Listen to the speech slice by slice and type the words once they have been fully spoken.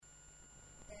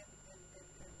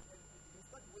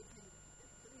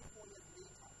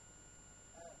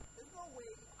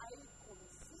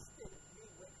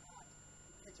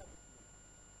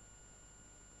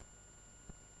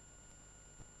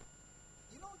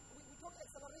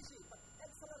acceleration. But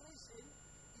acceleration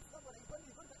is not what you can't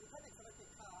accelerate a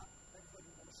car that is not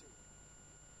in motion.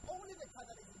 Only the car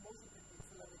that is in motion can be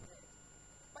accelerated.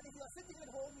 But if you are sitting at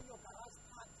home in your garage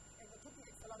parked and you're talking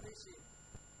acceleration,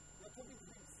 you're talking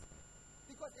dreams.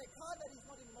 Because a car that is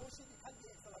not in motion, it can't be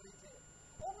accelerated.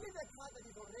 Only the car that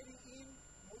is already in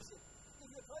motion. If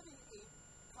you're driving a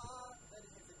car that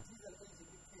has a diesel engine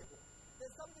with turbo,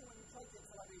 there's something when you try to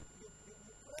accelerate, you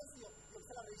press your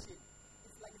acceleration.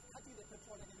 It's like it's cutting the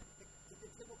petrol and then the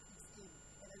turbo kicks in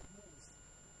and then it moves.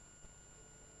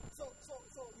 So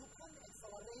you can't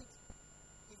accelerate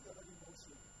if you're not in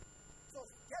motion. So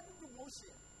get into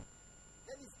motion,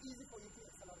 then it's easy for you to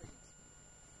accelerate.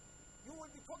 You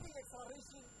will be talking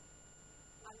acceleration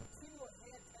until your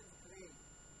hair turns gray.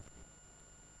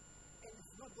 And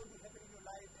it's not going to happen in your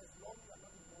life as long as you are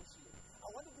not in motion. I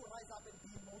want you to rise up and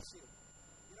be in motion.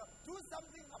 Do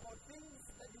something about things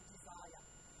that you desire.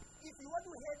 If you want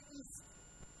to head east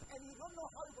and you don't know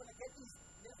how you're going to get east,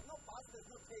 there's no bus, there's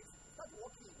no taxi. Start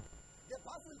walking. The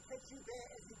bus will catch you there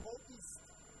as you go east.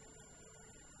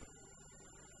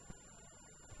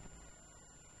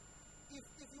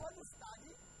 If you want to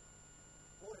study,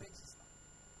 go register.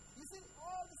 You see,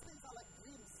 all these things are like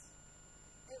dreams.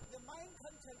 The mind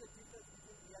can't tell the difference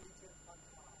between reality and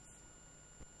fantasy.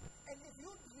 And if you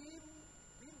dream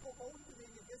going to the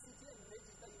university and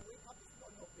register, you wake up, it's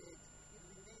not your bed. It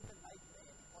remains a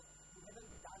nightmare because you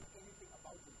haven't done anything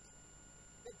about it.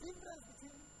 The difference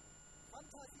between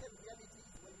fantasy and reality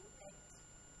is when you act.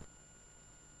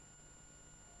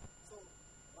 So,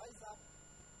 rise up,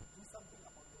 do something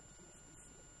about your dreams this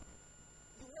year.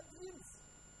 You have dreams,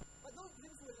 but those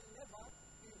dreams will never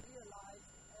be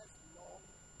realized as long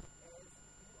as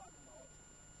you are not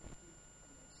taking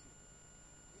ownership.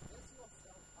 Invest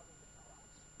yourself out of the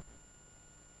garage.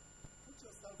 Put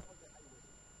yourself on the highway.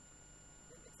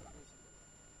 Then acceleration will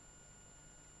come.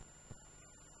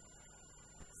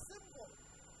 Simple.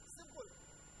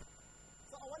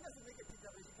 So I want us to make a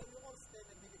declaration. Can we all stand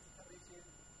and make a declaration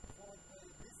for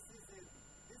this season,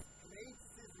 this great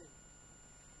season?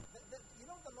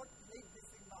 The Lord laid this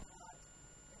in my heart.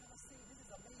 And I was saying, this is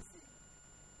amazing.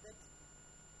 That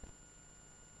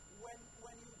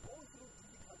when you go through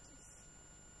difficulties,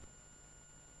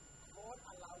 God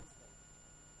allows them.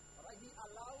 Alright? He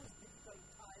allows difficult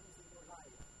times in your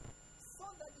life so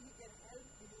that He can help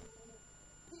you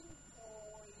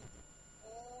pinpoint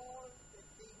all the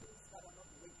things that are not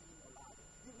working in your life.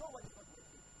 You know what is not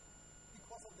working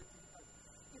because of the difficulty.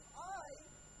 If I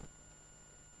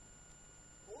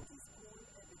go to school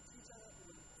and the teacher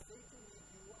will say to me,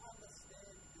 do you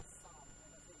understand this psalm?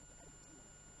 And I say, I do.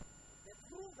 The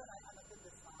proof that I understand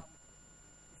the psalm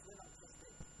is when I'm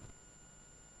tested.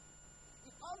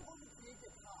 If I'm going to create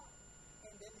a car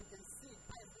and then you can see,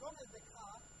 as long as the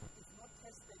car is not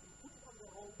tested, you put it on the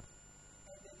road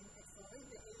and then you accelerate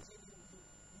the engine,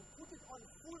 you put it on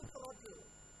full throttle,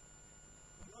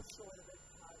 you're not sure whether that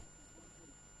car is going to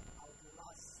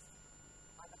outlast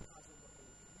other cars on the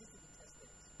road. It needs to be tested.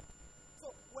 So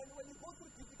when you go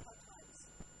through difficult times,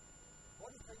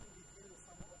 God is trying to reveal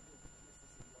some of the weaknesses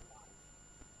in your life.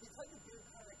 He's trying to build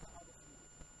character out of you.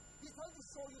 He's trying to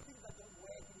show you things that don't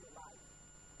work in your life.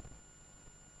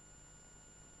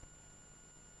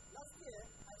 Last year,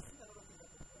 I've seen a lot of things that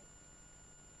don't work.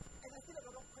 And I still have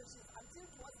a lot of questions until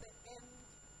towards the end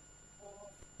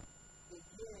of the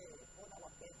year, on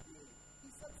our birthday, he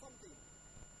said something.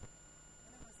 And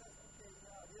then I said, okay,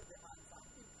 yeah, here's the answer.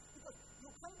 Because you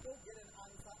can't go get an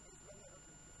answer as when you're not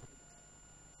looking for it.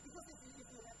 Because if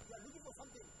you are looking for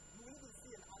something, you will even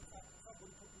see an answer,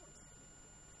 somebody put you on TV.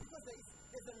 Because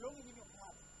there's a longing in your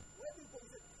heart. Where do you go? You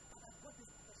say, but I've got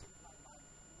this question in my mind.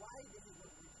 Why this is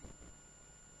not working?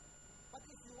 But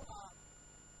if you are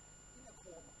in a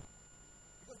coma,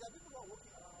 because there are people who are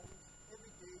walking around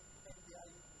every day and they are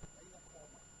in a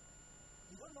coma.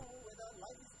 You don't know whether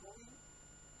life is going,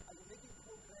 are you making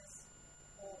progress,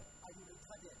 or are you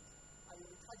retarded? Are you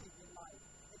retarded in life?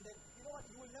 And then, you know what,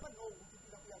 you will never know who to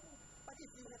be a move. But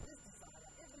if you have this desire,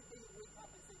 every day you wake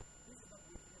up and say, this is not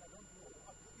working, I don't know,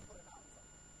 I'm looking for an answer.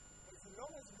 And as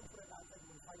long as you look for an answer, you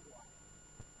will find one.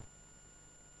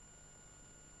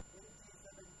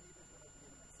 2017 is going to be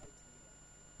an exciting year.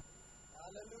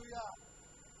 Hallelujah.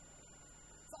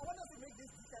 So I want us to make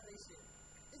this declaration.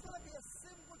 It's going to be a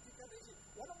simple declaration.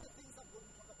 One of the things I'm going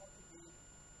to talk about today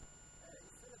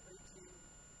is celebrating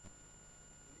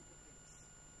little things.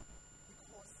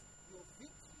 Because your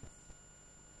victories,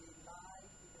 they lie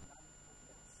in the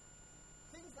non-obvious.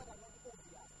 Things that are not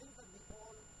obvious, things that we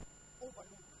all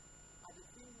overlook, are the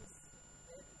things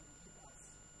that will lead us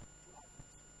to our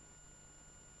victory.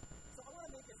 So I want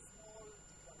to make a small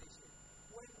declaration.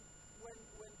 When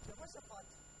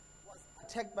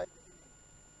attacked by the enemy.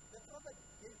 The prophet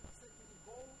said to him,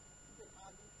 go to the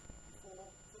army before,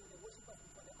 so that the worshippers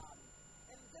before the army.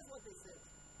 And guess what they said?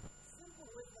 Simple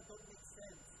words that don't make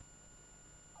sense.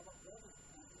 Our God is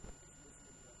good. His mercy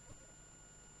endures forever.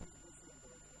 His mercy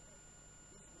endures forever.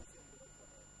 His mercy endures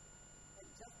forever. And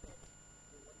just that,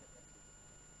 they won the battle.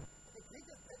 The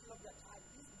greatest battle of their time,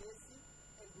 His mercy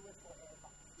endures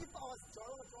forever. If I was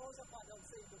Jehoshaphat, I would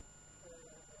say, look,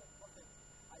 prophet,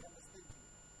 I understand you,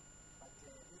 but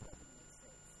this doesn't make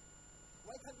sense.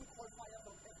 Why can't we call fire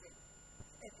from heaven?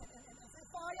 And say,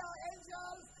 fire,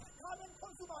 angels, come and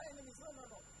consume our enemies.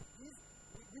 No.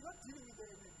 We're not dealing with the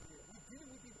enemy here. We're dealing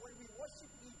with Him. When we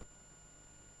worship Him,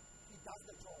 He does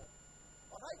the job.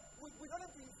 Alright? We don't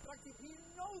have to instruct Him. He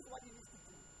knows what He needs to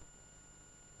do.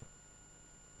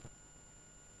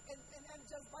 And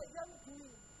just by them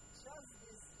doing just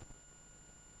these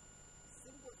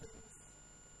simple things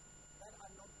that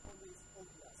are not always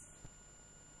obvious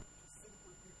to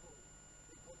simple people,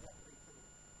 they got that breakthrough.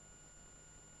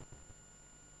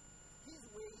 His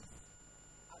ways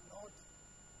are not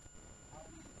our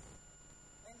ways.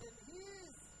 And then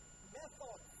His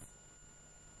methods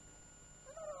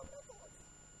are not our methods,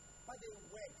 but they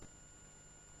work.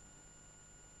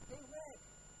 They work.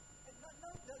 And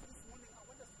now this morning, I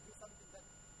want us to do something that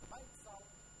might sound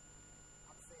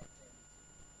absurd and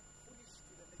foolish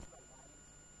to the natural mind,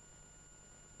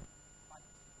 but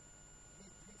He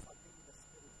brings something in the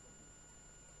spirit for you.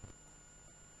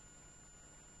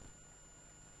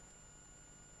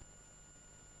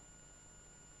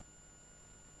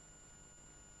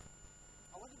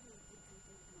 I want you to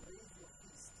raise your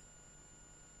fist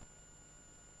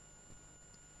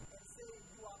and say,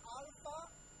 you are Alpha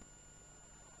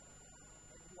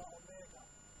and you are Omega.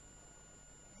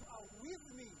 You are with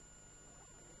me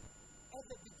at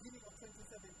the beginning of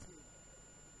 2017.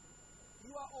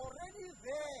 You are already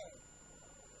there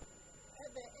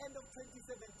at the end of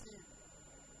 2017.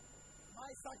 My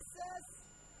success,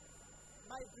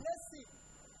 my blessing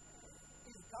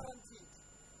is guaranteed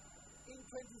in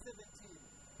 2017.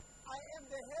 I am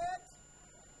the head,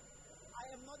 I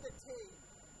am not the tail.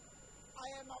 I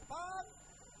am above,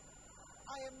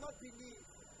 I am not beneath.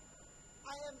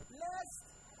 I am blessed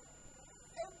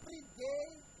every day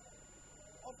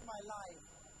of my life.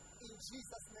 In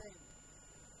Jesus' name,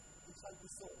 it shall be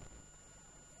so.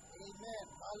 Amen.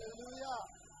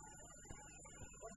 Hallelujah.